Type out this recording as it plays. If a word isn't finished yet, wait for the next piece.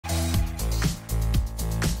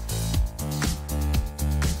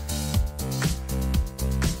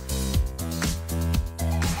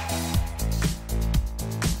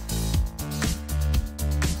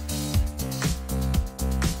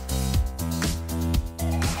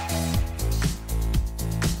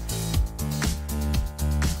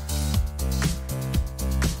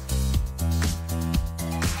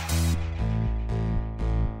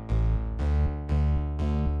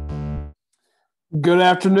Good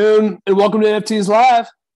afternoon and welcome to NFTs Live.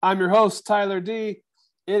 I'm your host, Tyler D.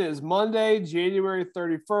 It is Monday, January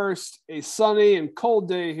 31st, a sunny and cold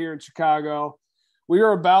day here in Chicago. We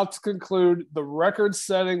are about to conclude the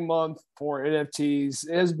record-setting month for NFTs.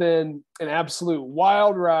 It has been an absolute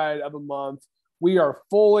wild ride of a month. We are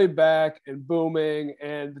fully back and booming,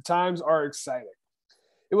 and the times are exciting.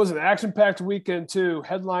 It was an action-packed weekend, too,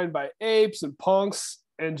 headlined by Apes and Punks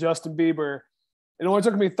and Justin Bieber. It only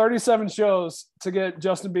took me 37 shows to get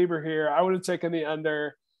Justin Bieber here. I would have taken the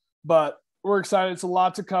under, but we're excited. It's a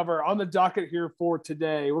lot to cover. On the docket here for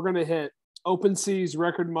today, we're going to hit OpenSea's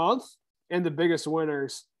record month and the biggest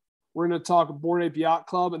winners. We're going to talk Bored Ape Yacht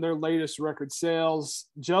Club and their latest record sales,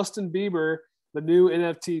 Justin Bieber, the new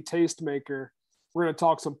NFT tastemaker. We're going to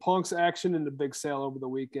talk some Punks action in the big sale over the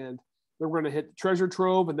weekend. Then we're going to hit the Treasure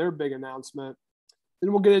Trove and their big announcement.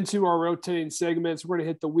 Then we'll get into our rotating segments. We're going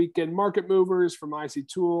to hit the weekend market movers from IC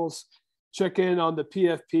Tools, check in on the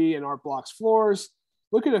PFP and Art Blocks floors,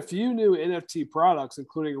 look at a few new NFT products,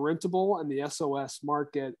 including Rentable and the SOS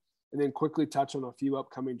market, and then quickly touch on a few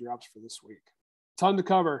upcoming drops for this week. Ton to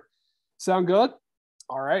cover. Sound good?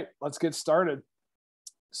 All right, let's get started.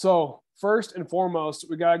 So first and foremost,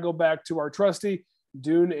 we got to go back to our trusty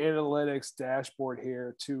Dune Analytics dashboard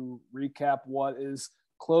here to recap what is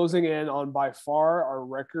closing in on by far our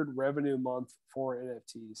record revenue month for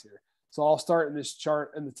NFTs here. So I'll start in this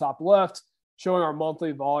chart in the top left, showing our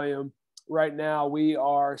monthly volume. Right now, we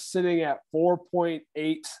are sitting at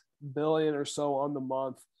 4.8 billion or so on the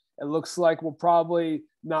month. It looks like we'll probably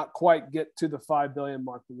not quite get to the 5 billion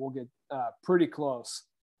mark, but we'll get pretty close.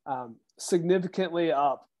 Significantly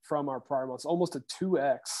up from our prior months, almost a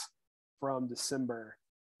 2x from December,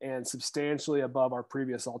 and substantially above our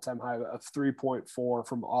previous all-time high of 3.4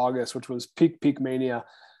 from August, which was peak mania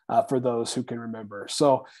for those who can remember.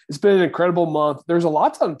 So it's been an incredible month. There's a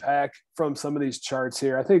lot to unpack from some of these charts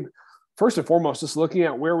here. I think first and foremost, just looking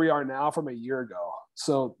at where we are now from a year ago.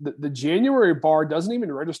 So the January bar doesn't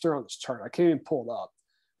even register on this chart. I can't even pull it up.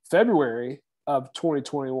 February of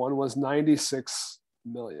 2021 was 96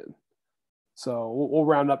 million. So we'll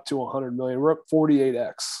round up to 100 million. We're up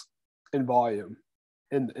 48x in volume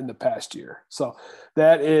in the past year. So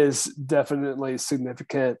that is definitely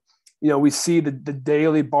significant. You know, we see the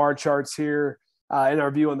daily bar charts here in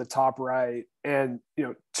our view on the top right. And,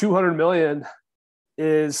 200 million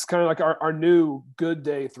is kind of like our new good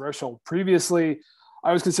day threshold. Previously,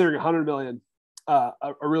 I was considering 100 million a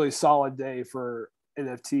really solid day for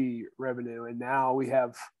NFT revenue. And now we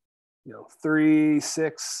have,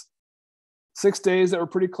 6 days that were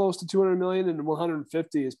pretty close to 200 million, and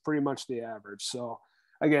 150 is pretty much the average. So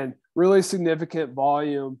again, really significant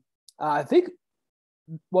volume. I think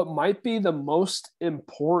what might be the most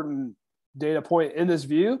important data point in this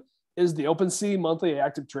view is the OpenSea monthly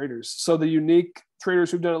active traders. So the unique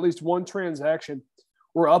traders who've done at least one transaction,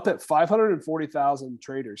 we're up at 540,000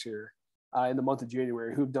 traders here in the month of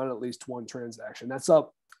January who've done at least one transaction. That's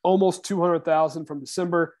up almost 200,000 from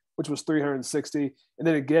December, which was 360. And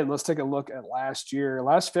then again, let's take a look at last year.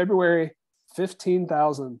 Last February,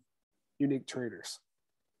 15,000 unique traders.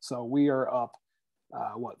 So we are up,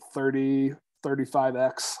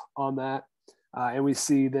 35x on that. And we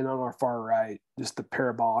see then on our far right, just the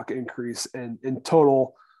parabolic increase in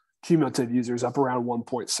total cumulative users up around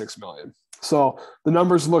 1.6 million. So the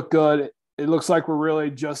numbers look good. It looks like we're really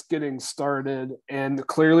just getting started. And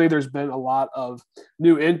clearly there's been a lot of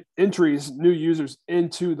new entries, new users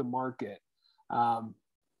into the market.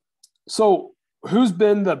 So who's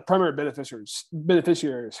been the primary beneficiaries?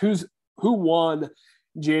 Who won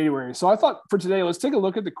January? So I thought for today, let's take a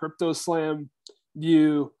look at the Crypto Slam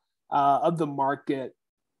view of the market.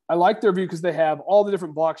 I like their view because they have all the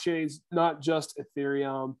different blockchains, not just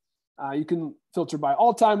Ethereum. You can filter by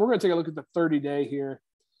all time. We're going to take a look at the 30-day here.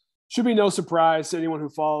 Should be no surprise to anyone who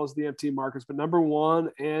follows the NFT markets, but number one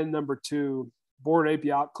and number two, Bored Ape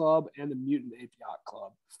Yacht Club and the Mutant Ape Yacht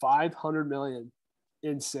Club, 500 million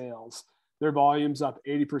in sales. Their volume's up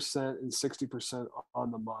 80% and 60%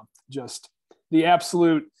 on the month. Just the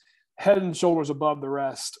absolute head and shoulders above the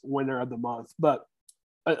rest winner of the month. But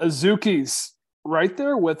Azuki's right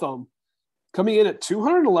there with them, coming in at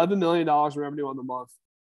 $211 million in revenue on the month.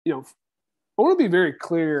 I want to be very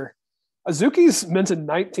clear. Azuki's minted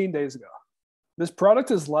 19 days ago. This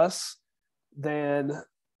product is less than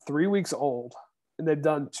 3 weeks old, and they've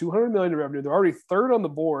done 200 million in revenue. They're already third on the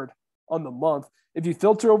board on the month. If you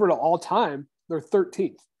filter over to all time, they're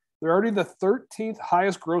 13th. They're already the 13th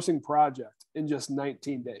highest grossing project in just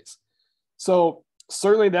 19 days. So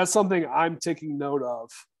certainly that's something I'm taking note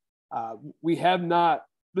of.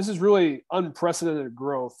 This is really unprecedented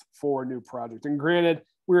growth for a new project. And granted,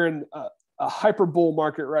 we're in a hyper bull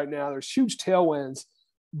market right now. There's huge tailwinds,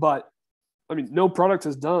 but I mean, no product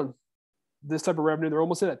has done this type of revenue. They're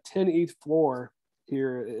almost at a 10 ETH floor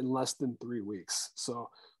here in less than 3 weeks. So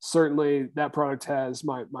certainly that product has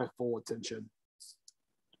my full attention.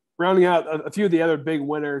 Rounding out a few of the other big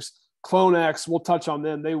winners, CloneX, we'll touch on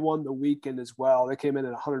them. They won the weekend as well. They came in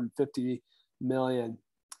at 150 million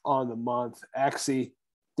on the month. Axie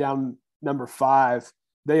down number 5.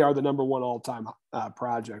 They are the number 1 all-time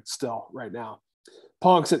project still right now.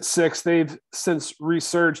 Punks at 6. They've since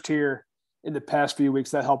resurged here in the past few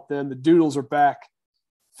weeks. That helped them. The Doodles are back.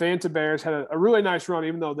 Fanta Bears had a really nice run,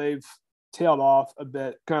 even though they've tailed off a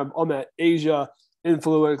bit, kind of on that Asia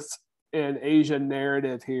influence and Asia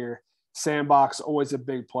narrative here. Sandbox, always a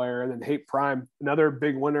big player. And then Hate Prime, another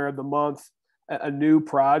big winner of the month, a new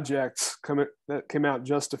project that came out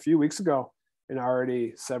just a few weeks ago and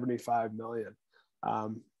already 75 million.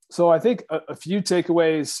 So I think a few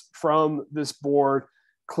takeaways from this board.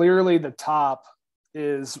 Clearly the top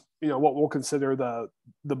is, what we'll consider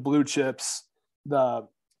the blue chips, the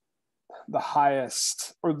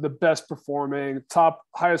highest or the best performing,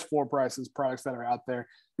 highest floor prices products that are out there.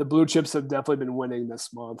 The blue chips have definitely been winning this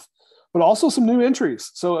month, but also some new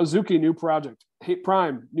entries. So Azuki, new project. Hate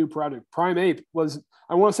Prime, new project. Prime Ape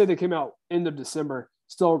I want to say they came out end of December,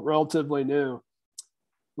 still relatively new.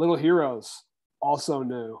 Little Heroes, also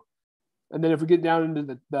new. And then if we get down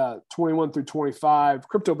into the 21 through 25,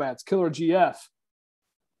 CryptoBats, Killer GF,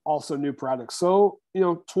 also new projects. So,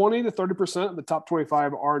 20 to 30% of the top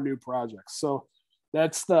 25 are new projects. So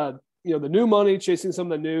that's the new money chasing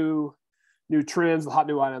some of the new trends, the hot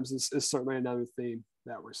new items is certainly another theme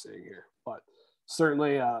that we're seeing here. But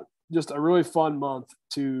certainly just a really fun month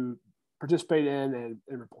to participate in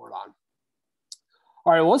and report on.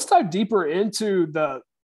 All right, well, let's dive deeper into the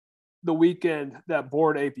weekend that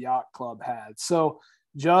Bored Ape Yacht Club had. So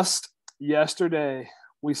just yesterday,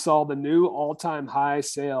 we saw the new all-time high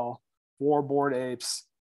sale for Bored Apes.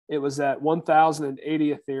 It was at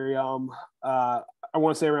 1,080 Ethereum. I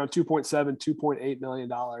want to say around $2.7, $2.8 million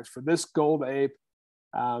for this gold ape.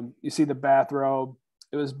 You see the bathrobe.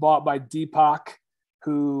 It was bought by Deepak,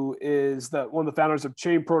 who is one of the founders of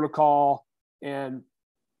Chain Protocol and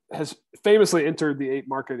has famously entered the ape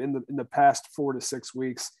market in the past 4 to 6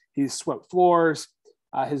 weeks. He's swept floors.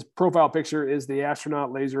 His profile picture is the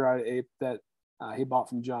astronaut laser-eyed ape that he bought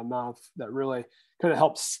from John Knopf that really kind of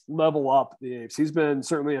helps level up the apes. He's been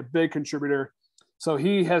certainly a big contributor. So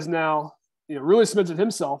he has now, really cemented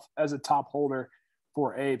himself as a top holder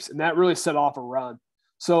for apes, and that really set off a run.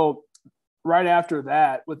 So right after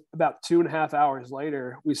that, with about 2.5 hours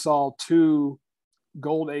later, we saw 2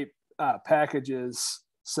 gold ape packages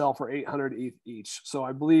sell for 800 ETH each. So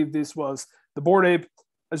I believe this was the Bored Ape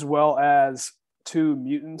as well as 2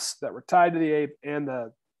 mutants that were tied to the ape and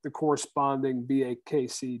the corresponding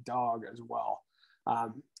BAKC dog as well.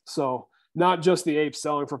 So not just the ape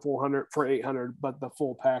selling for 800, but the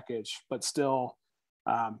full package, but still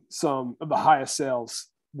some of the highest sales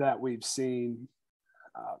that we've seen,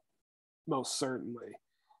 most certainly.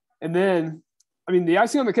 And then, the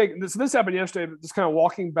icing on the cake, this happened yesterday, but just kind of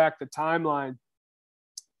walking back the timeline.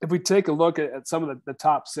 If we take a look at some of the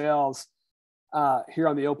top sales here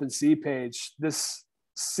on the OpenSea page, this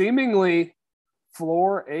seemingly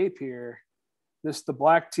floor ape here, the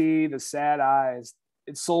black tee, the sad eyes,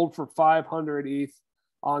 it sold for 500 ETH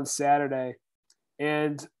on Saturday.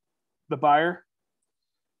 And the buyer,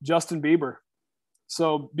 Justin Bieber.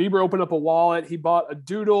 So Bieber opened up a wallet. He bought a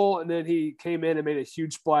doodle, and then he came in and made a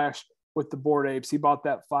huge splash with the Bored Apes. He bought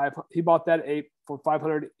that ape for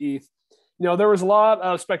 500 ETH. There was a lot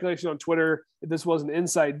of speculation on Twitter if this was an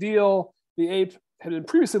inside deal. The ape had been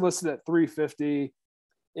previously listed at 350.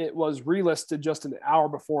 It was relisted just an hour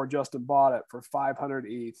before Justin bought it for 500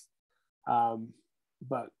 ETH.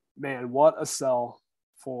 But man, what a sell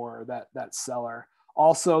for that seller.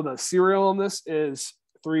 Also, the serial on this is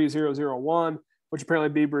 3001, which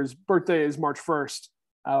apparently Bieber's birthday is March 1st,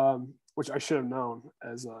 which I should have known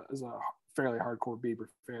as a fairly hardcore Bieber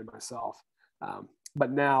fan myself.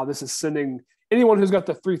 But now this is sending anyone who's got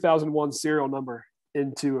the 3001 serial number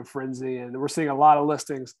into a frenzy, and we're seeing a lot of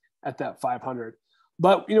listings at that 500.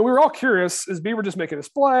 But, we were all curious, is Bieber just making a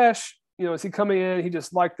splash? Is he coming in? He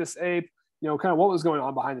just liked this ape, kind of what was going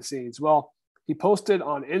on behind the scenes? Well, he posted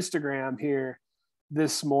on Instagram here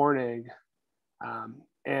this morning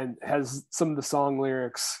and has some of the song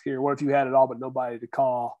lyrics here. What if you had it all but nobody to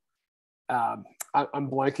call? I'm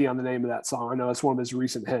blanking on the name of that song. I know it's one of his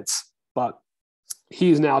recent hits, but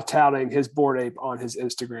he's now touting his Bored Ape on his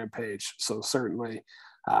Instagram page. So certainly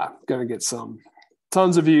going to get some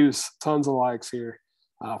tons of views, tons of likes here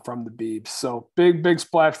from the Biebs. So big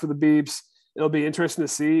splash for the Biebs. it'll be interesting to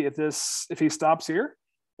see if he stops here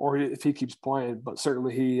or if he keeps playing. But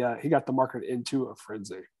certainly he got the market into a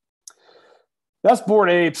frenzy. That's Bored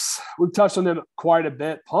Apes. We've touched on them quite a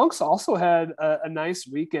bit. Punks also had a nice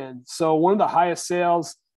weekend. So one of the highest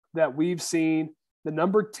sales that we've seen, the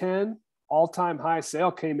number 10 all-time high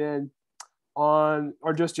sale came in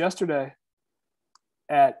just yesterday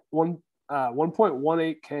at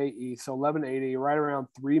 1.18K ETH, so 1180, right around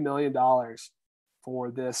 $3 million for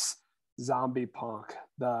this zombie punk,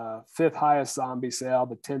 the 5th highest zombie sale,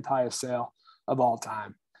 the 10th highest sale of all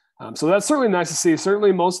time. So that's certainly nice to see.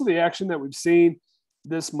 Certainly most of the action that we've seen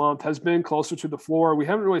this month has been closer to the floor. We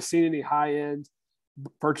haven't really seen any high-end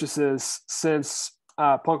purchases since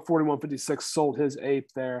Punk 4156 sold his ape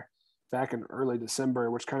there back in early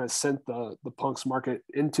December, which kind of sent the punks market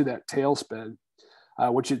into that tailspin,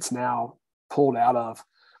 which it's now pulled out of.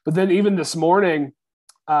 But then even this morning,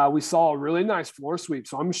 we saw a really nice floor sweep.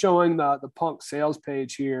 So I'm showing the punk sales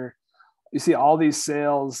page here. You see all these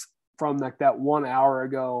sales from like that 1 hour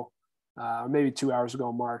ago, maybe 2 hours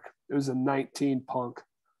ago, Mark. It was a 19 punk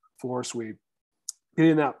floor sweep,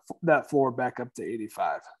 getting that floor back up to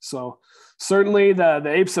 85. So certainly the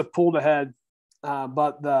apes have pulled ahead,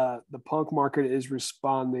 but the punk market is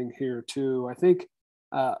responding here too. I think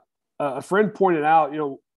a friend pointed out,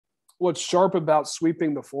 what's sharp about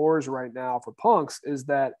sweeping the floors right now for punks is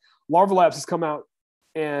that Larva Labs has come out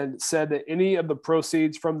and said that any of the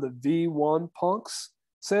proceeds from the V1 punks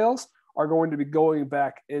sales are going to be going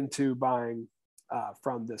back into buying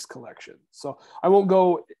from this collection. So I won't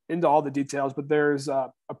go into all the details, but there's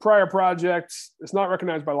a prior project. It's not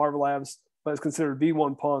recognized by Larva Labs, but it's considered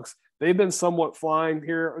V1 punks. They've been somewhat flying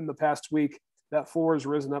here in the past week. That floor has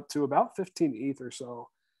risen up to about 15 ETH or so.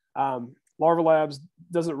 Larva Labs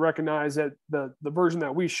doesn't recognize that the version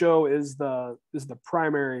that we show is the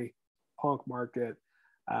primary punk market,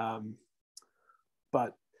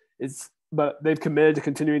 but they've committed to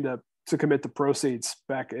continuing to commit the proceeds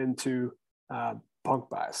back into punk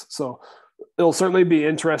buys. So it'll certainly be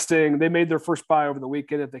interesting. They made their first buy over the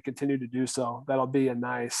weekend. If they continue to do so, that'll be a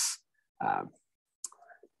nice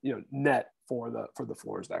net for the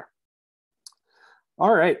floors there.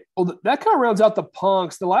 All right. Well, that kind of rounds out the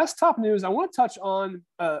punks. The last top news, I want to touch on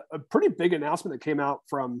a pretty big announcement that came out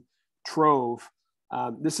from Trove.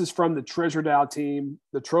 This is from the TreasureDAO team.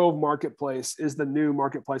 The Trove marketplace is the new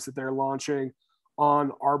marketplace that they're launching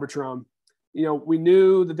on Arbitrum. We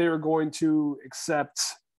knew that they were going to accept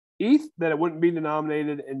ETH, that it wouldn't be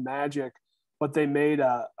denominated in Magic, but they made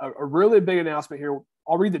a really big announcement here.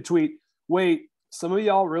 I'll read the tweet. Wait, some of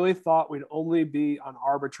y'all really thought we'd only be on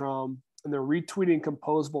Arbitrum, and they're retweeting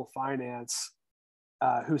Composable Finance,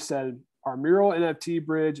 who said, our Mural NFT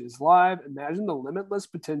bridge is live. Imagine the limitless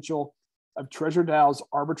potential of TreasureDAO's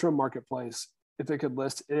Arbitrum marketplace. If it could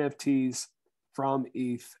list NFTs from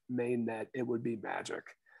ETH mainnet, it would be magic.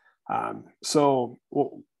 So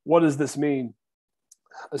what does this mean?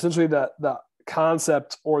 Essentially, the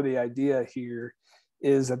concept or the idea here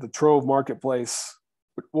is that the Trove marketplace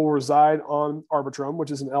will reside on Arbitrum,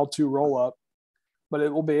 which is an L2 rollup, but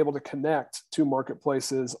it will be able to connect to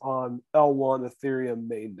marketplaces on L1 Ethereum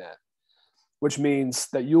mainnet, which means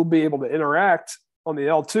that you'll be able to interact on the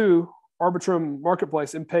L2 Arbitrum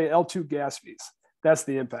marketplace and pay L2 gas fees. That's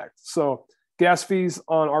the impact. So gas fees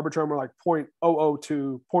on Arbitrum are like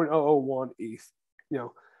 0.002, 0.001 ETH,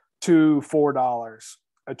 to $4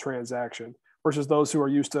 a transaction, versus those who are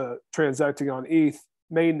used to transacting on ETH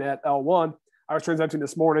mainnet L1. I was transacting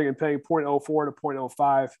this morning and paying 0.04 to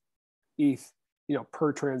 0.05 ETH,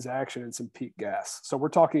 per transaction and some peak gas. So we're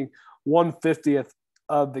talking 1/50th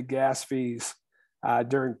of the gas fees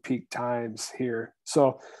during peak times here.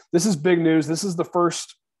 So this is big news. This is the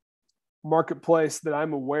first marketplace that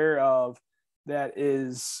I'm aware of that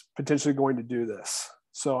is potentially going to do this.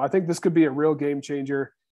 So I think this could be a real game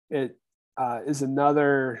changer. It is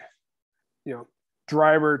another,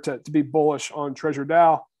 driver to be bullish on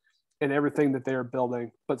TreasureDAO and everything that they are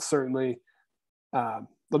building. But certainly they'll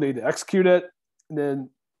need to execute it and then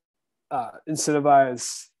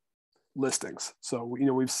incentivize listings. So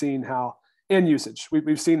we've seen how, and usage.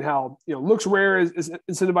 We've seen how Looks Rare is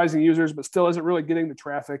incentivizing users, but still isn't really getting the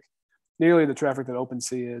traffic, nearly the traffic that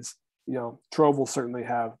OpenSea is. Trove will certainly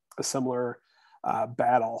have a similar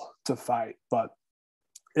battle to fight, but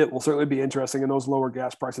it will certainly be interesting, and those lower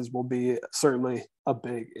gas prices will be certainly a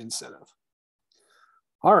big incentive.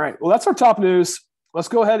 All right, well, that's our top news. Let's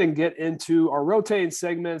go ahead and get into our rotating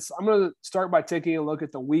segments. I'm going to start by taking a look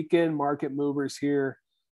at the weekend market movers here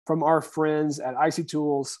from our friends at Icy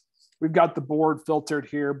Tools. We've got the board filtered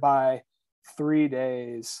here by 3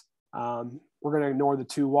 days. We're going to ignore the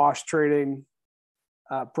 2 wash trading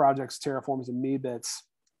projects, Terraforms, and Meebits.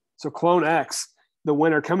 So Clone X, the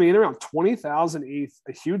winner, coming in around 20,000 ETH,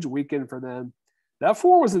 a huge weekend for them. That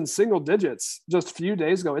floor was in single digits just a few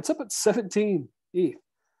days ago. It's up at 17 ETH.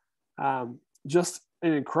 Just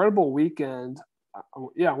an incredible weekend.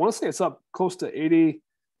 Yeah, I want to say it's up close to 80,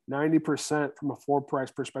 90% from a floor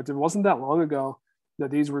price perspective. It wasn't that long ago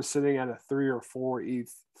that these were sitting at a 3 or 4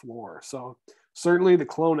 ETH floor. So certainly the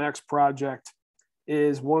Clone X project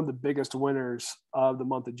is one of the biggest winners of the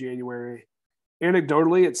month of January.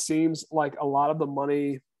 Anecdotally, it seems like a lot of the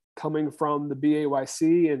money coming from the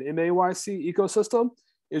BAYC and MAYC ecosystem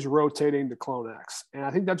is rotating to Clone X. And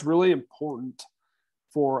I think that's really important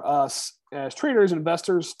for us as traders and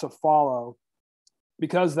investors to follow,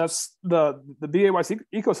 because that's the BAYC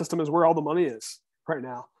ecosystem is where all the money is right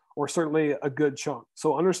now, or certainly a good chunk.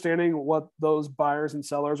 So understanding what those buyers and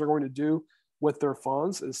sellers are going to do with their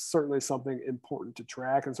funds is certainly something important to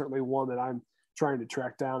track, and certainly one that I'm trying to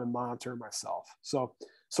track down and monitor myself. So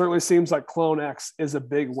certainly seems like Clone X is a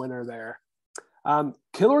big winner there.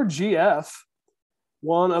 Killer GF,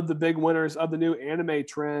 one of the big winners of the new anime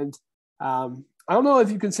trend. I don't know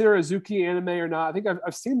if you consider Azuki anime or not. I think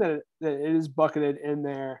I've seen that it is bucketed in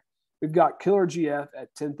there. We've got Killer GF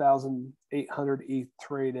at 10,800 ETH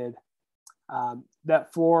traded.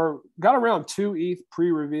 That floor got around 2 ETH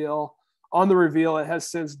pre-reveal. On the reveal, it has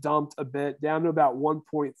since dumped a bit, down to about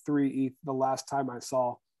 1.3 ETH the last time I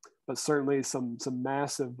saw, but certainly some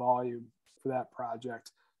massive volume for that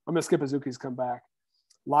project. I'm going to skip Azuki's come back.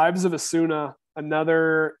 Lives of Asuna,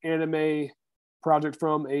 another anime project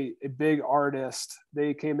from a big artist.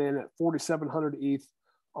 They came in at 4,700 ETH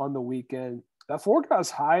on the weekend. That floor got as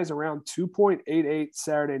high as around 2.88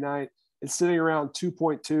 Saturday night. It's sitting around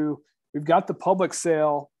 2.2. We've got the public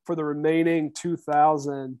sale for the remaining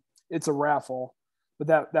 2,000. It's a raffle, but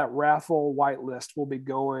that raffle whitelist will be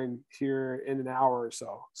going here in an hour or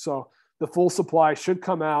so. So the full supply should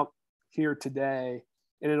come out here today,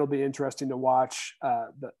 and it'll be interesting to watch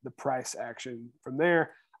the price action from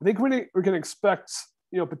there. I think we can expect,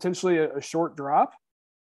 potentially a short drop,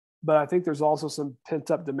 but I think there's also some pent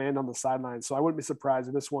up demand on the sidelines. So I wouldn't be surprised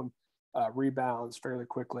if this one rebounds fairly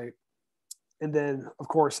quickly. And then, of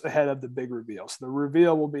course, ahead of the big reveal. So the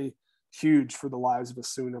reveal will be huge for the Lives of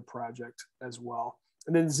Asuna project as well.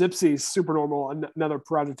 And then Zipsy's Supernormal, another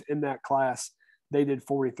project in that class, they did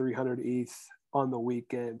 4,300 ETH on the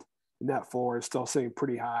weekend, and that floor is still sitting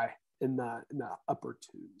pretty high in the upper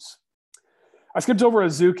twos. I skipped over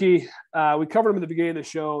Azuki. We covered them at the beginning of the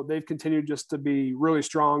show. They've continued just to be really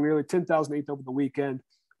strong, nearly 10,000 ETH over the weekend.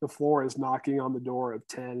 The floor is knocking on the door of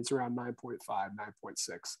 10. It's around 9.5,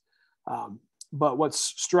 9.6. But what's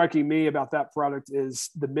striking me about that product is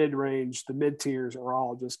the mid-range, the mid-tiers are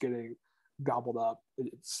all just getting gobbled up.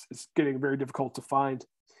 It's getting very difficult to find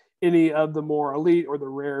any of the more elite or the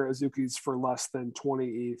rare Azukis for less than 20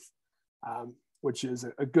 ETH, which is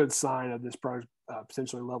a good sign of this product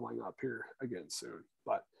potentially leveling up here again soon.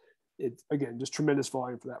 But it's, again, just tremendous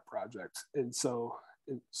volume for that project. And so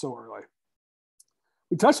early.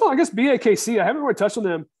 We touched on, I guess, BAKC. I haven't really touched on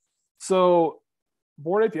them. So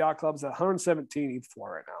Bored Ape Yacht Club is at 117 ETH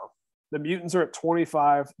floor right now. The Mutants are at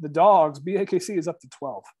 25. The Dogs, BAKC, is up to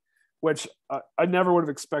 12, which I never would have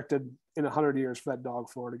expected in 100 years for that dog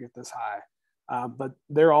floor to get this high. But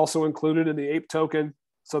they're also included in the Ape token,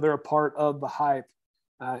 so they're a part of the hype,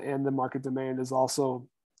 and the market demand is also,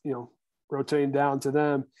 rotating down to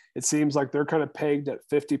them. It seems like they're kind of pegged at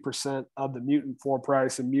 50% of the Mutant floor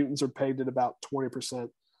price, and Mutants are pegged at about 20%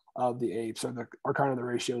 of the Apes are kind of the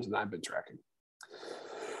ratios that I've been tracking.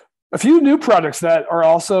 A few new projects that are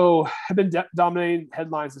also have been dominating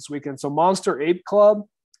headlines this weekend. So Monster Ape Club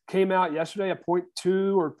came out yesterday at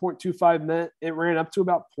 0.2 or 0.25 mint. It ran up to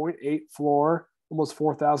about 0.8 floor, almost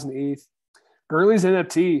 4,000 ETH. Gurley's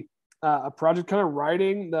NFT, a project kind of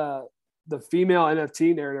riding the female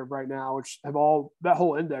NFT narrative right now, which that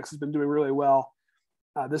whole index has been doing really well.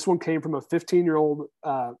 This one came from a 15-year-old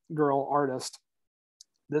girl artist.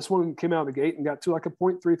 This one came out of the gate and got to like a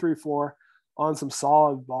 0.33 floor on some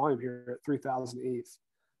solid volume here at 3,000 ETH.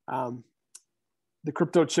 The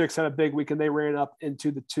Crypto Chicks had a big weekend. They ran up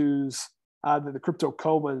into the twos. The Crypto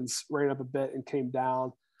Cobans ran up a bit and came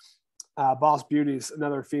down. Boss Beauties,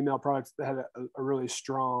 another female product that had a really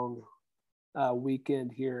strong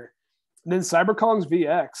weekend here. And then CyberKongz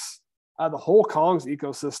VX, the whole Kongs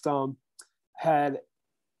ecosystem had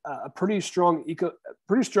a pretty strong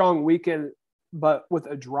weekend, but with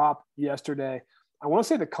a drop yesterday. I want to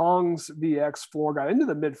say the Kongs VX floor got into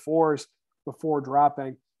the mid fours before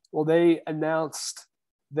dropping. Well, they announced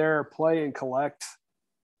their play and collect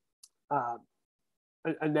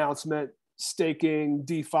announcement, staking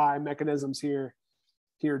DeFi mechanisms here.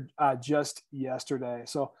 here just yesterday.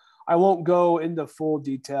 So I won't go into full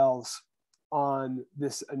details on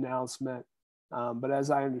this announcement, but as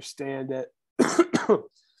I understand it,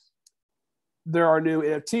 there are new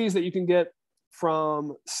NFTs that you can get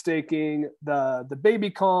from staking the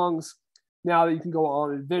baby Kongs. Now that you can go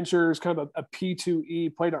on adventures, kind of a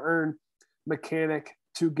P2E, play to earn mechanic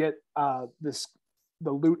to get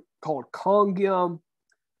the loot called Kongium,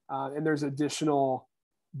 and there's additional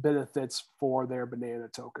benefits for their banana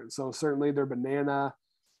token. So certainly their banana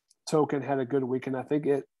token had a good weekend. I think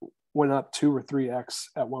it went up 2 or 3x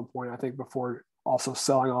at one point, I think, before also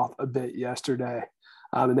selling off a bit yesterday.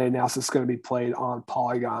 And they announced it's going to be played on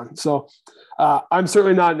Polygon. So I'm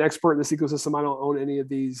certainly not an expert in this ecosystem. I don't own any of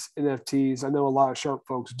these NFTs. I know a lot of sharp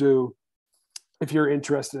folks do. If you're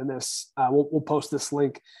interested in this, we'll post this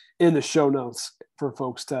link in the show notes for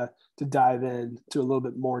folks to dive in to a little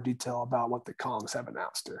bit more detail about what the Kongs have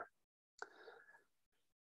announced here.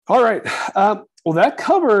 All right. Well, that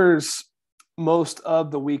covers most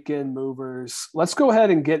of the weekend movers. Let's go ahead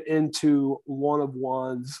and get into one of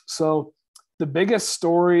ones. So the biggest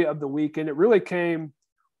story of the weekend, it really came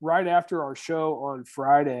right after our show on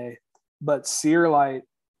Friday, but Searlight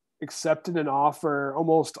accepted an offer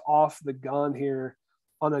almost off the gun here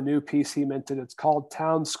on a new piece he minted. It's called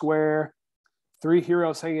Town Square. 3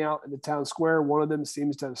 heroes hanging out in the town square. One of them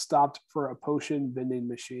seems to have stopped for a potion vending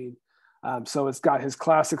machine. So it's got his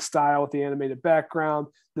classic style with the animated background.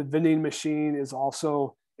 The vending machine is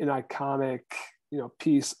also an iconic,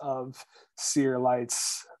 piece of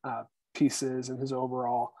Searlight's pieces and his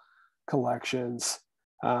overall collections.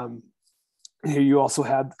 Here you also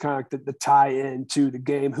have kind of like the tie-in to the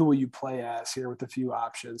game. Who will you play as here with a few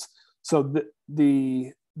options? So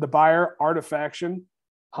the buyer, Artifaction,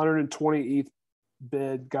 120 ETH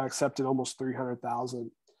bid, got accepted almost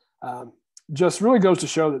 300,000. Just really goes to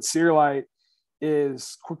show that Searlight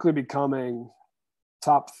is quickly becoming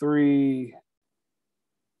top 3.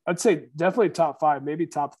 I'd say definitely top 5, maybe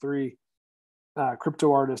top 3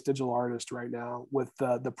 crypto artist, digital artist right now with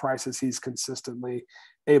the prices he's consistently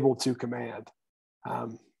able to command.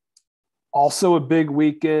 Also a big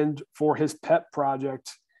weekend for his pet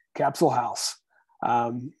project, Capsule House.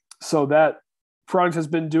 So that project has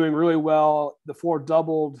been doing really well. The floor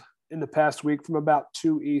doubled in the past week from about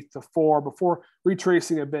 2 ETH to 4 before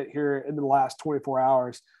retracing a bit here in the last 24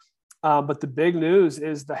 hours. But the big news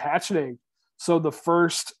is the hatcheting. So the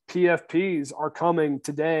first PFPs are coming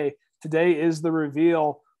today. Today is the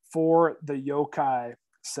reveal for the Yokai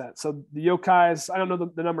set. So the Yokais, I don't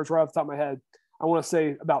know the numbers right off the top of my head. I want to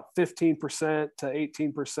say about 15% to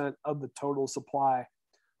 18% of the total supply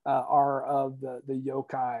are of the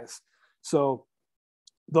Yokais. So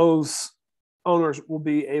those owners will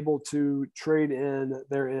be able to trade in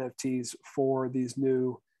their NFTs for these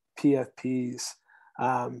new PFPs.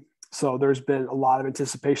 So there's been a lot of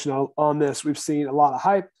anticipation on this. We've seen a lot of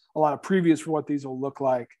hype, a lot of previews for what these will look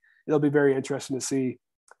like. It'll be very interesting to see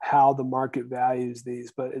how the market values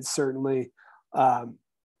these, but it certainly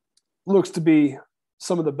looks to be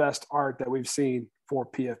some of the best art that we've seen for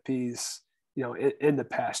PFPs, in the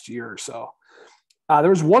past year or so. There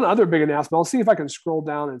was one other big announcement. I'll see if I can scroll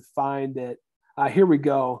down and find it. Here we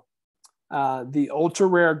go. The ultra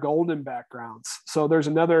rare golden backgrounds. So there's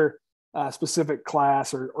another specific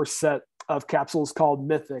class or set of capsules called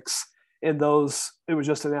Mythics. And those, it was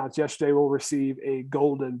just announced yesterday, will receive a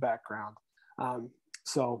golden background.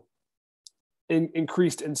 So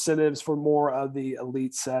increased incentives for more of the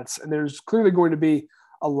elite sets. And there's clearly going to be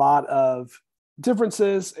a lot of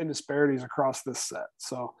differences and disparities across this set.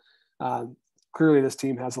 So clearly this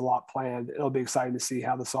team has a lot planned. It'll be exciting to see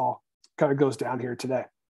how this all kind of goes down here today.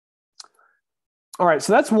 All right,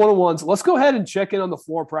 so that's one-on-ones. Let's go ahead and check in on the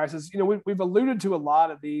floor prices. We've alluded to a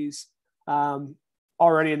lot of these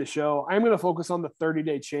already in the show. I'm going to focus on the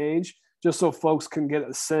 30-day change just so folks can get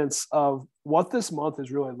a sense of what this month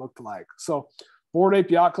has really looked like. So Bored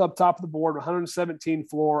Ape Yacht Club, top of the board, 117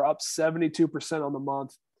 floor, up 72% on the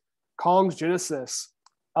month. Kong's Genesis,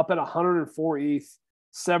 up at 104 ETH,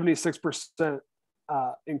 76%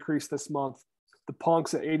 increase this month. The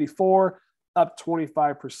Punks at 84, up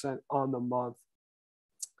 25% on the month.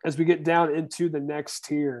 As we get down into the next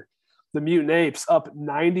tier, the Mutant Apes up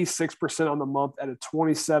 96% on the month at a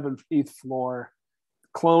 27 ETH floor.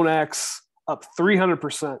 Clone X up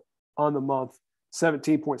 300% on the month,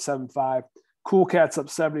 17.75. Cool Cats up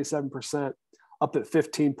 77%, up at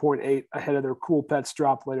 15.8 ahead of their Cool Pets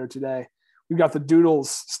drop later today. We've got the Doodles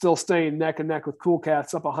still staying neck and neck with Cool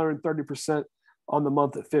Cats up 130% on the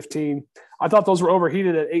month at 15. I thought those were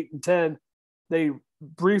overheated at 8 and 10. They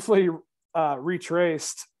briefly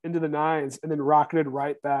retraced into the 9s and then rocketed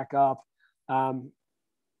right back up.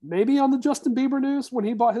 maybe on the Justin Bieber news when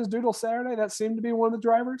he bought his Doodle Saturday. That seemed to be one of the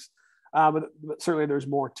drivers. But certainly there's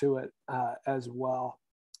more to it as well.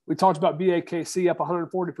 We talked about BAKC up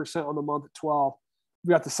 140% on the month at 12. We've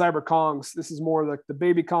got the Cyber Kongs. This is more like the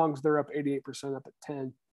baby Kongs. They're up 88% up at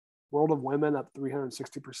 10. World of Women up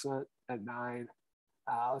 360% at 9.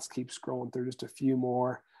 Let's keep scrolling through just a few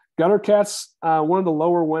more. Gutter Cats, one of the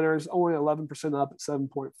lower winners, only 11% up at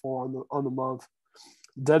 7.4 on the month.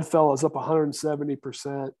 Deadfella is up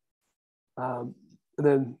 170%. And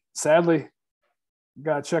then sadly,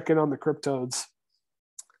 got to check in on the Cryptodes.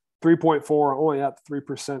 3.4, only up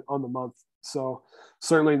 3% on the month. So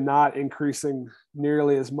certainly not increasing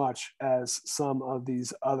nearly as much as some of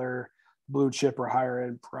these other blue chip or higher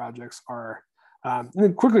end projects are. And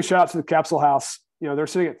then quickly shout out to the Capsule House. They're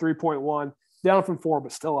sitting at 3.1, down from 4,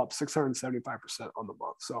 but still up 675% on the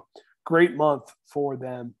month. So great month for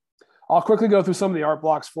them. I'll quickly go through some of the Art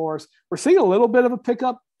Blocks for us. We're seeing a little bit of a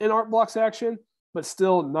pickup in Art Blocks action, but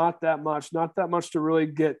still not that much to really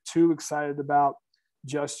get too excited about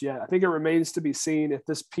just yet. I think it remains to be seen if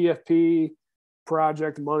this PFP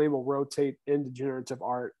project money will rotate into generative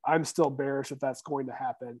art. I'm still bearish if that's going to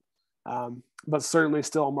happen, but certainly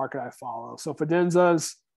still a market I follow. So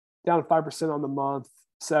Fidenza's down 5% on the month,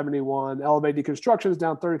 71. Elevate Deconstruction is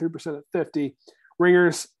down 33% at 50.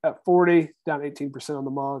 Ringers at 40, down 18% on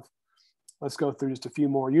the month. Let's go through just a few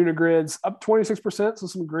more. Unigrids up 26%, so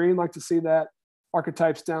some green, like to see that.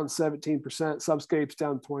 Archetypes down 17%, Subscapes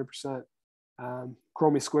down 20%.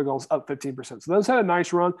 Chromie Squiggles up 15%. So those had a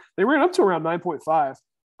nice run. They ran up to around 9.5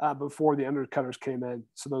 before the undercutters came in.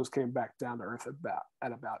 So those came back down to earth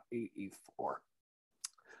at about 8.4.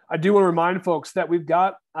 I do want to remind folks that we've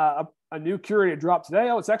got a new curated drop today.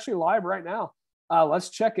 Oh, it's actually live right now. Let's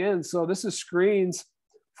check in. So this is screens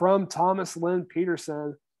from Thomas Lynn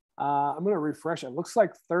Peterson. I'm going to refresh it. It looks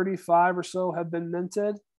like 35 or so have been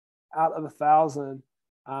minted out of 1,000.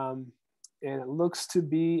 And it looks to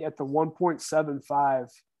be at the 1.75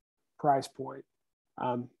 price point.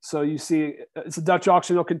 So you see it's a Dutch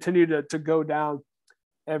auction. It'll continue to go down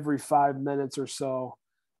every 5 minutes or so.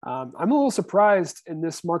 I'm a little surprised in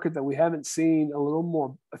this market that we haven't seen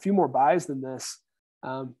a few more buys than this.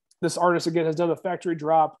 This artist, again, has done a factory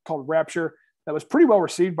drop called Rapture that was pretty well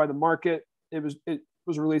received by the market. It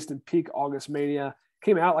was released in peak August mania,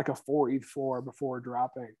 came out like a 4 ETH floor before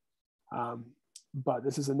dropping. But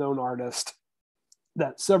this is a known artist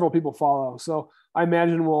that several people follow. So I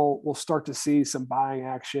imagine we'll start to see some buying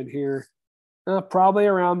action here, probably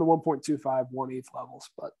around the 1.25, 1 ETH levels,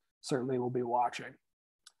 but certainly we'll be watching.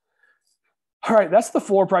 All right, that's the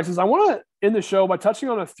floor prices. I want to end the show by touching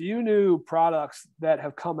on a few new products that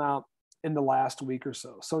have come out in the last week or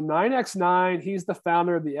so. So 9x9, he's the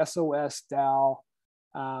founder of the SOS DAO,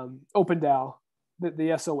 Open DAO,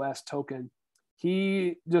 the SOS token.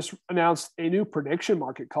 He just announced a new prediction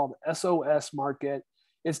market called SOS Market.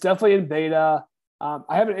 It's definitely in beta.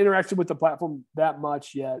 I haven't interacted with the platform that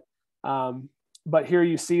much yet, but here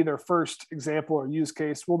you see their first example or use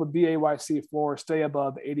case. Will the BAYC floor stay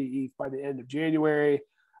above 80 ETH by the end of January?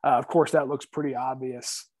 Of course, that looks pretty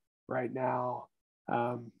obvious right now.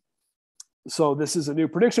 So this is a new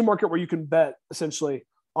prediction market where you can bet essentially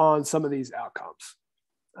on some of these outcomes.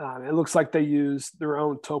 It looks like they use their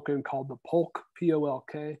own token called the Polk,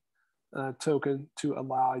 P-O-L-K token to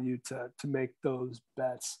allow you to make those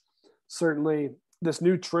bets. Certainly, this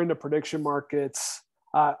new trend of prediction markets,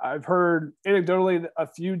 I've heard anecdotally a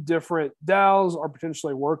few different DAOs are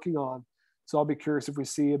potentially working on. So I'll be curious if we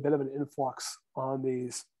see a bit of an influx on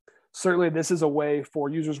these. Certainly, this is a way for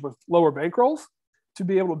users with lower bankrolls to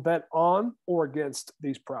be able to bet on or against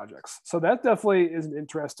these projects. So that definitely is an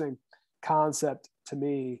interesting concept to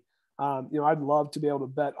me. I'd love to be able to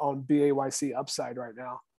bet on BAYC upside right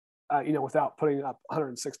now, without putting up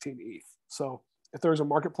 116 ETH. So if there's a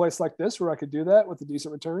marketplace like this where I could do that with a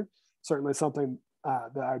decent return, certainly something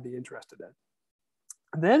that I'd be interested in.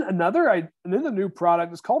 And then the new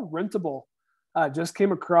product is called Rentable. Just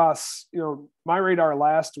came across, my radar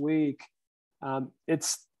last week.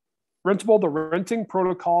 It's Rentable, the renting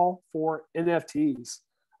protocol for NFTs.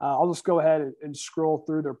 I'll just go ahead and scroll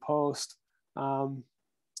through their post.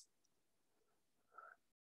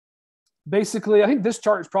 Basically, I think this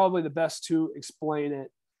chart is probably the best to explain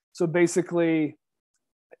it. So basically,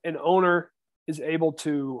 an owner is able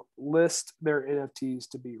to list their NFTs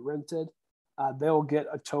to be rented. They'll get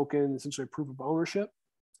a token, essentially proof of ownership.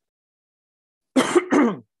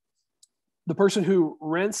 The person who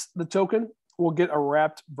rents the token will get a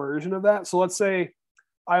wrapped version of that. So let's say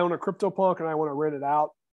I own a CryptoPunk and I want to rent it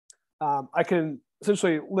out. I can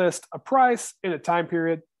essentially list a price in a time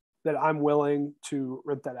period that I'm willing to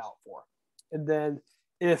rent that out for. And then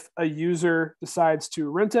if a user decides to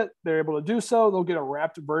rent it, they're able to do so. They'll get a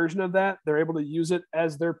wrapped version of that. They're able to use it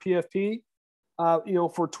as their PFP,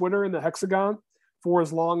 for Twitter in the Hexagon for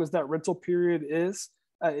as long as that rental period is.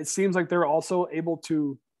 It seems like they're also able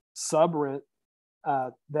to sub-rent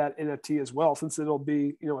that NFT as well, since it'll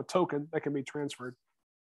be, a token that can be transferred.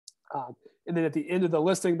 And then at the end of the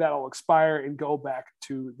listing, that'll expire and go back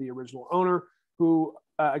to the original owner, who,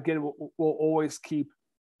 again, will always keep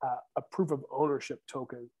a proof of ownership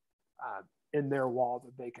token in their wallet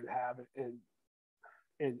that they can have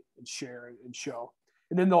and share and show.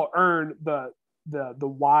 And then they'll earn the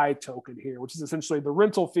Y token here, which is essentially the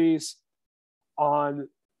rental fees on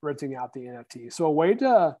renting out the NFT. So a way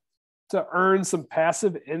to earn some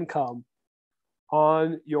passive income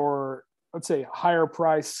on your, let's say, higher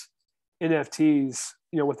price NFTs,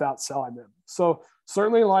 without selling them. So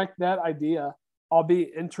certainly like that idea. I'll be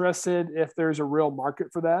interested if there's a real market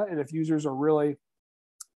for that and if users are really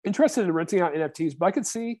interested in renting out NFTs. But I could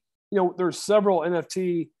see, there's several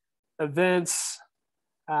NFT events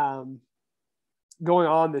going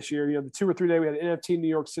on this year. The 2 or 3 day, we had NFT in New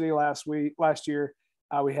York City last year.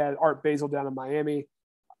 We had Art Basel down in Miami.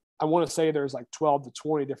 I want to say there's like 12 to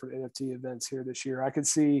 20 different NFT events here this year. I could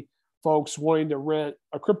see folks wanting to rent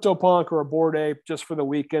a CryptoPunk or a Bored Ape just for the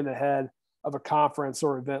weekend ahead of a conference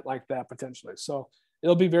or event like that potentially. So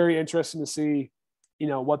it'll be very interesting to see,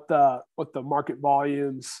 what the market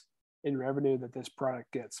volumes in revenue that this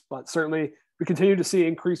product gets. But certainly we continue to see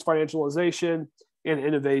increased financialization and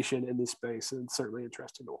innovation in this space, and it's certainly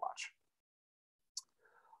interesting to watch.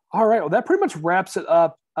 All right, well, that pretty much wraps it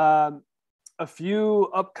up. A few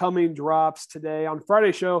upcoming drops today. On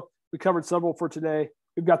Friday's show, we covered several for today.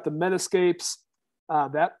 We've got the Metascapes.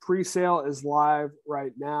 That pre-sale is live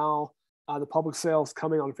right now. The public sale is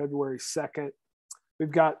coming on February 2nd.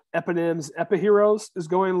 We've got Epinim's Epiheroes is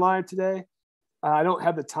going live today. I don't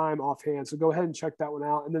have the time offhand, so go ahead and check that one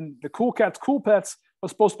out. And then the Cool Cats Cool Pets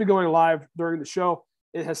was supposed to be going live during the show.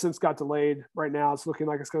 It has since got delayed. Right now, it's looking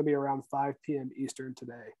like it's going to be around 5 p.m. Eastern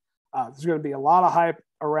today. There's going to be a lot of hype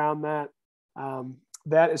around that.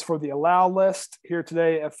 That is for the allow list here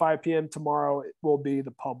today at 5 p.m. Tomorrow it will be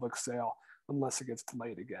the public sale unless it gets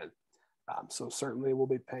delayed again. So certainly we'll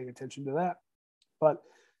be paying attention to that. But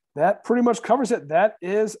that pretty much covers it. That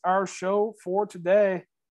is our show for today.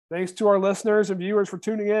 Thanks to our listeners and viewers for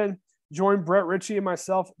tuning in. Join Brett Ritchie and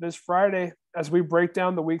myself this Friday as we break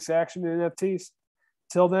down the week's action in NFTs.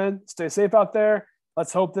 Till then, stay safe out there.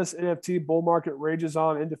 Let's hope this NFT bull market rages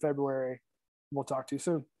on into February. We'll talk to you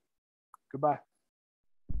soon. Goodbye.